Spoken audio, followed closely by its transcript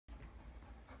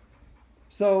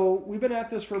So we've been at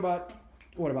this for about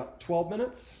 12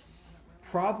 minutes.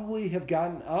 Probably have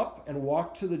gotten up and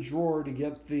walked to the drawer to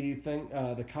get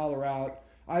the collar out.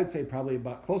 I'd say probably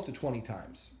about close to 20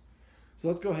 times. So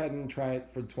let's go ahead and try it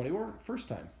for the 21st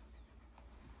time.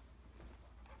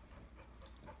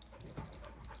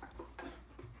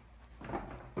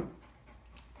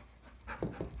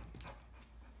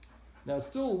 Now it's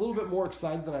still a little bit more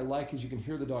excited than I like, as you can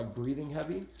hear the dog breathing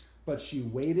heavy, but she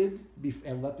waited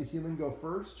and let the healing go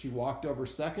first. She walked over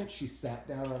second, she sat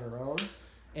down on her own,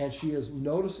 and she is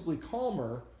noticeably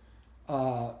calmer.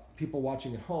 People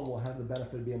watching at home will have the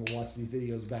benefit of being able to watch these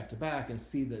videos back to back and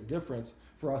see the difference.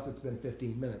 For us, it's been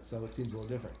 15 minutes, so it seems a little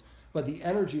different. But the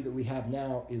energy that we have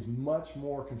now is much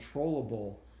more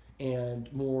controllable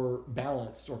and more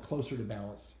balanced, or closer to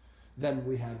balanced, than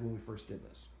we had when we first did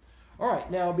this. All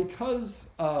right, now because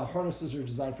harnesses are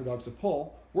designed for dogs to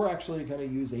pull, we're actually going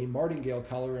to use a martingale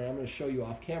collar, and I'm going to show you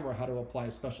off camera how to apply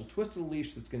a special twist to the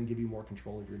leash that's going to give you more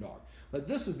control of your dog. But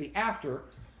this is the after,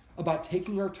 about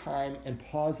taking our time and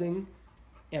pausing,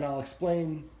 and I'll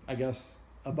explain, I guess,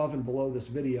 above and below this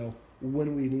video,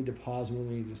 when we need to pause and when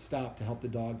we need to stop to help the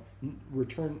dog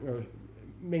return or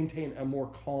maintain a more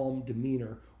calm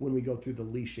demeanor when we go through the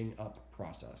leashing up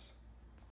process.